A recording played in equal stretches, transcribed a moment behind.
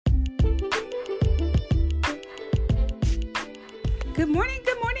Good morning,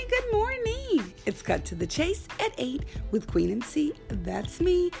 good morning, good morning. It's Cut to the Chase at 8 with Queen MC. That's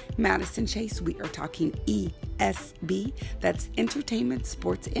me, Madison Chase. We are talking ESB. That's entertainment,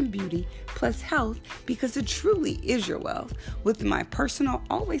 sports, and beauty, plus health, because it truly is your wealth. With my personal,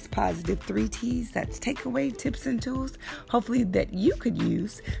 always positive 3 T's, that's takeaway, tips, and tools, hopefully that you could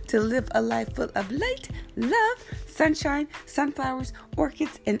use to live a life full of light, love, sunshine, sunflowers,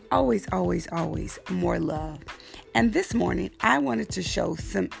 orchids, and always, always, always more love. And this morning, I wanted to show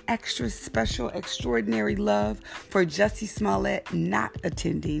some extra special, extraordinary love for Jussie Smollett not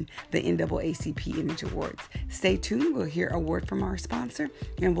attending the NAACP Image Awards. Stay tuned. We'll hear a word from our sponsor,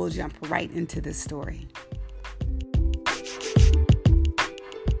 and we'll jump right into this story.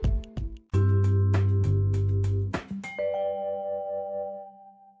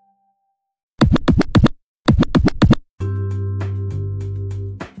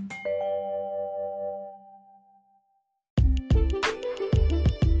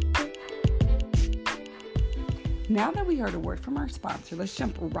 Now that we heard a word from our sponsor, let's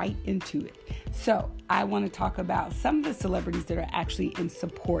jump right into it. So I want to talk about some of the celebrities that are actually in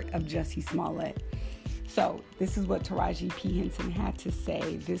support of Jussie Smollett. So this is what Taraji P. Henson had to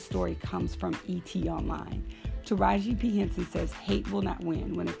say. This story comes from ET Online. Taraji P. Henson says hate will not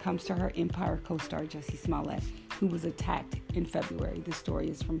win when it comes to her Empire co-star Jussie Smollett, who was attacked in February. The story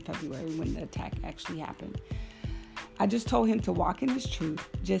is from February when the attack actually happened. I just told him to walk in his truth.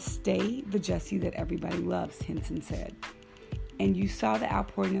 Just stay the Jussie that everybody loves, Henson said. And you saw the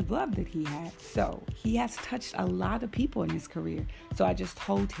outpouring of love that he had. So he has touched a lot of people in his career. So I just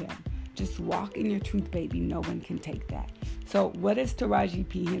told him, just walk in your truth, baby. No one can take that. So what does Taraji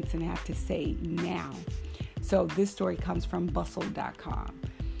P. Henson have to say now? So this story comes from bustle.com.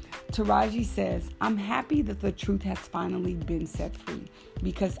 Taraji says, I'm happy that the truth has finally been set free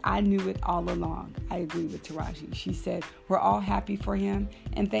because I knew it all along. I agree with Taraji. She said, we're all happy for him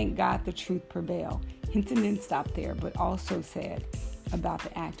and thank God the truth prevailed. Henson didn't stop there, but also said about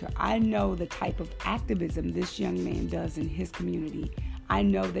the actor, I know the type of activism this young man does in his community. I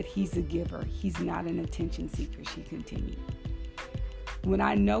know that he's a giver. He's not an attention seeker, she continued. When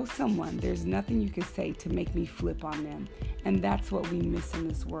I know someone, there's nothing you can say to make me flip on them. And that's what we miss in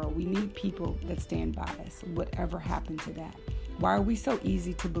this world. We need people that stand by us, whatever happened to that. Why are we so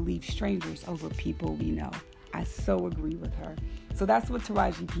easy to believe strangers over people we know? I so agree with her. So that's what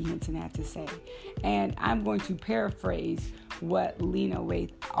Taraji P. Henson had to say. And I'm going to paraphrase what Lena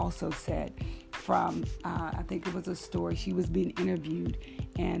Waithe also said from, I think it was a story. She was being interviewed,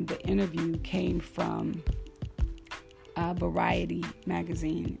 and the interview came from Variety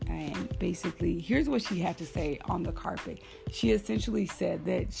magazine, and basically here's what she had to say on the carpet. She essentially said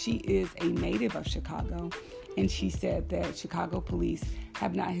that she is a native of Chicago, and she said that Chicago police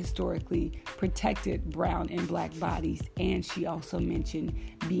have not historically protected brown and black bodies, and she also mentioned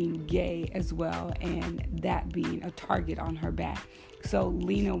being gay as well, and that being a target on her back. So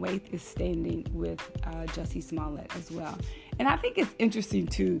Lena Waithe is standing with Jussie Smollett as well. And I think it's interesting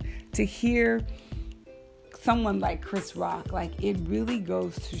to hear someone like Chris Rock. Like, it really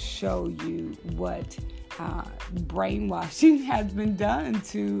goes to show you what brainwashing has been done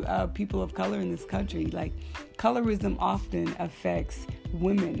to people of color in this country. Like, colorism often affects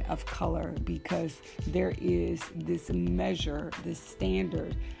women of color because there is this measure, this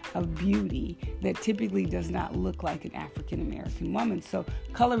standard of beauty that typically does not look like an African American woman. So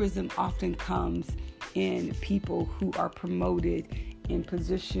colorism often comes in people who are promoted in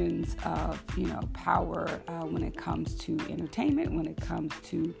positions of, power when it comes to entertainment, when it comes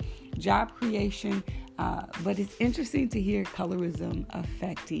to job creation. But it's interesting to hear colorism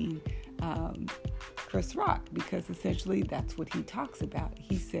affecting Chris Rock, because essentially that's what he talks about.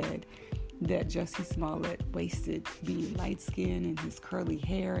 He said that Jussie Smollett wasted being light-skinned and his curly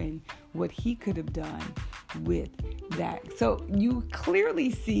hair and what he could have done with that. So you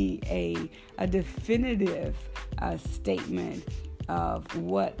clearly see a definitive statement of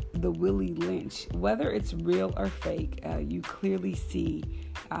what the Willie Lynch, whether it's real or fake, you clearly see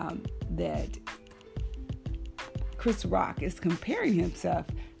that Chris Rock is comparing himself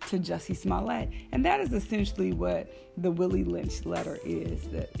to Jussie Smollett. And that is essentially what the Willie Lynch letter is.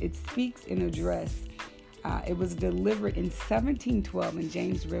 That it speaks in address. It was delivered in 1712 in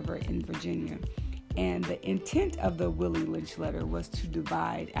James River in Virginia. And the intent of the Willie Lynch letter was to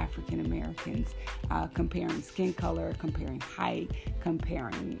divide African Americans, comparing skin color, comparing height,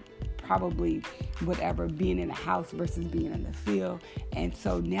 comparing probably whatever, being in a house versus being in the field. And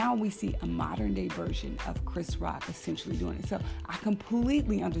so now we see a modern day version of Chris Rock essentially doing it. So I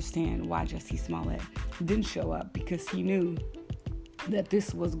completely understand why Jussie Smollett didn't show up, because he knew that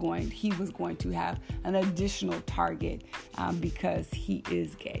he was going to have an additional target because he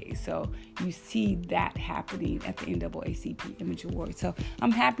is gay. So you see that happening at the NAACP Image Awards. So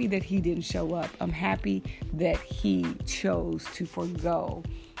I'm happy that he didn't show up. I'm happy that he chose to forego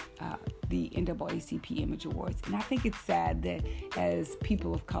the NAACP Image Awards. And I think it's sad that as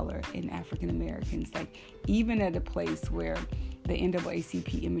people of color and African Americans, like even at a place where the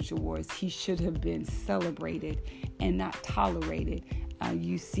NAACP Image Awards, he should have been celebrated and not tolerated.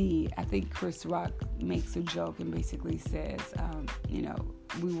 You see, I think Chris Rock makes a joke and basically says,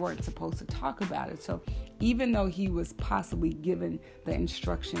 we weren't supposed to talk about it. So even though he was possibly given the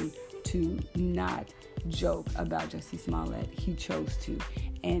instruction to not joke about Jussie Smollett, he chose to.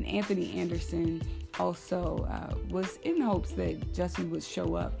 And Anthony Anderson also was in hopes that Jussie would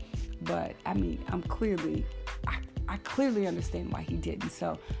show up. But I mean, I clearly understand why he didn't.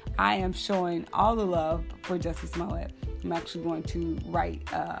 So I am showing all the love for Jussie Smollett. I'm actually going to write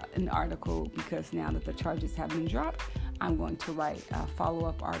an article because now that the charges have been dropped, I'm going to write a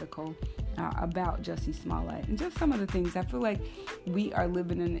follow-up article about Jussie Smollett and just some of the things. I feel like we are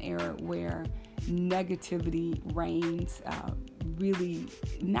living in an era where negativity reigns, really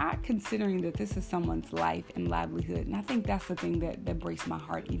not considering that this is someone's life and livelihood. And I think that's the thing that breaks my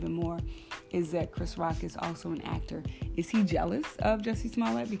heart even more, is that Chris Rock is also an actor. Is he jealous of Jussie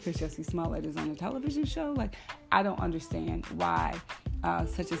Smollett because Jussie Smollett is on a television show? Like, I don't understand why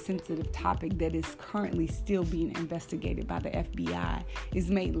such a sensitive topic that is currently still being investigated by the FBI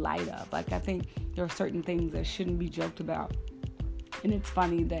is made light of. Like, I think there are certain things that shouldn't be joked about. And it's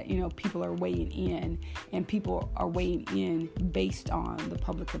funny that, people are weighing in, and people are weighing in based on the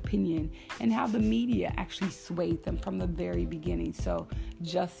public opinion and how the media actually swayed them from the very beginning. So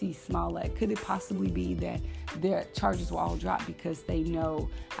Jussie Smollett, could it possibly be that their charges were all dropped because they know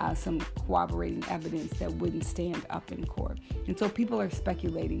some corroborating evidence that wouldn't stand up in court? And so people are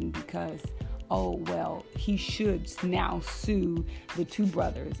speculating because, he should now sue the two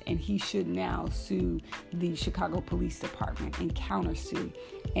brothers, and he should now sue the Chicago Police Department and countersue.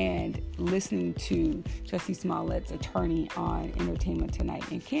 And listening to Jussie Smollett's attorney on Entertainment Tonight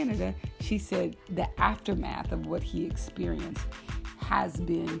in Canada, she said the aftermath of what he experienced has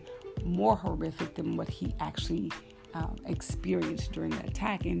been more horrific than what he actually experienced during the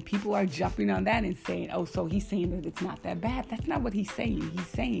attack. And people are jumping on that and saying, so he's saying that it's not that bad. That's not what he's saying. He's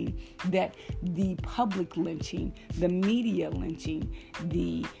saying that the public lynching, the media lynching,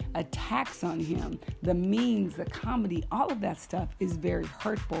 the attacks on him, the memes, the comedy, all of that stuff is very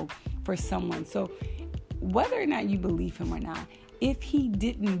hurtful for someone. So whether or not you believe him or not, if he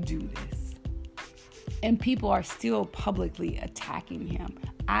didn't do this and people are still publicly attacking him,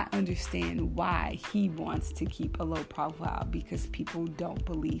 I understand why he wants to keep a low profile, because people don't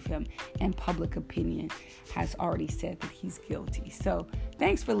believe him and public opinion has already said that he's guilty. So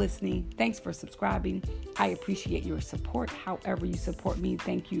thanks for listening. Thanks for subscribing. I appreciate your support. However you support me,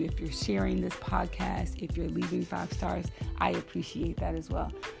 thank you. If you're sharing this podcast, if you're leaving 5 stars, I appreciate that as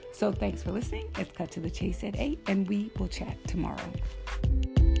well. So thanks for listening. It's Cut to the Chase at 8, and we will chat tomorrow.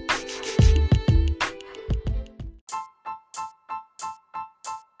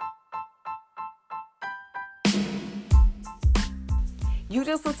 You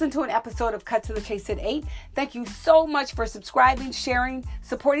just listened to an episode of Cut to the Chase at 8. Thank you so much for subscribing, sharing,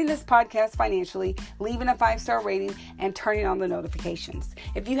 supporting this podcast financially, leaving a 5-star rating, and turning on the notifications.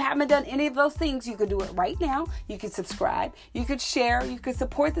 If you haven't done any of those things, you can do it right now. You can subscribe, you could share, you could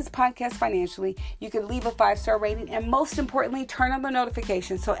support this podcast financially, you could leave a 5-star rating, and most importantly, turn on the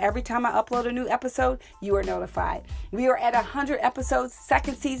notifications so every time I upload a new episode, you are notified. We are at 100 episodes,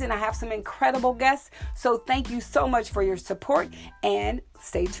 2nd season. I have some incredible guests, so thank you so much for your support, and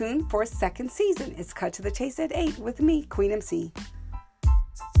stay tuned for 2nd season. It's Cut to the Chase at 8 with me, Queen MC.